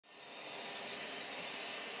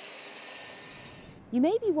You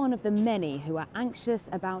may be one of the many who are anxious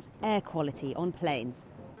about air quality on planes.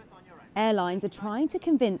 Airlines are trying to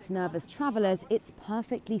convince nervous travellers it's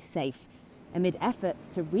perfectly safe, amid efforts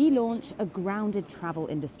to relaunch a grounded travel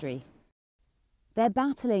industry. They're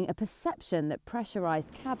battling a perception that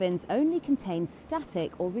pressurised cabins only contain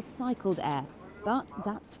static or recycled air, but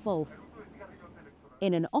that's false.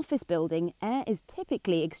 In an office building, air is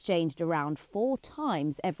typically exchanged around 4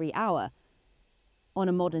 times every hour. On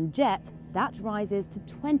a modern jet, that rises to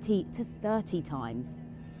 20 to 30 times.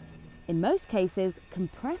 In most cases,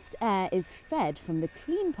 compressed air is fed from the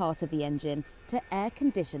clean part of the engine to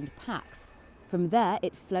air-conditioned packs. From there,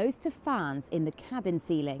 it flows to fans in the cabin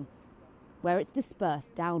ceiling, where it's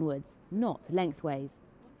dispersed downwards, not lengthways.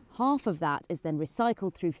 Half of that is then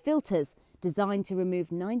recycled through filters designed to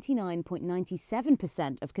remove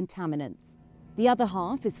 99.97% of contaminants. The other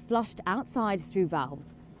half is flushed outside through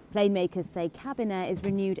valves. Plane makers say cabin air is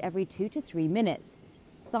renewed every 2 to 3 minutes.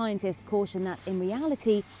 Scientists caution that in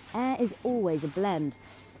reality, air is always a blend.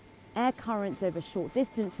 Air currents over short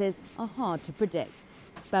distances are hard to predict.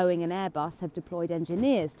 Boeing and Airbus have deployed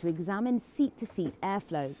engineers to examine seat-to-seat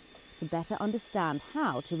airflows to better understand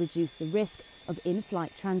how to reduce the risk of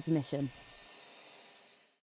in-flight transmission.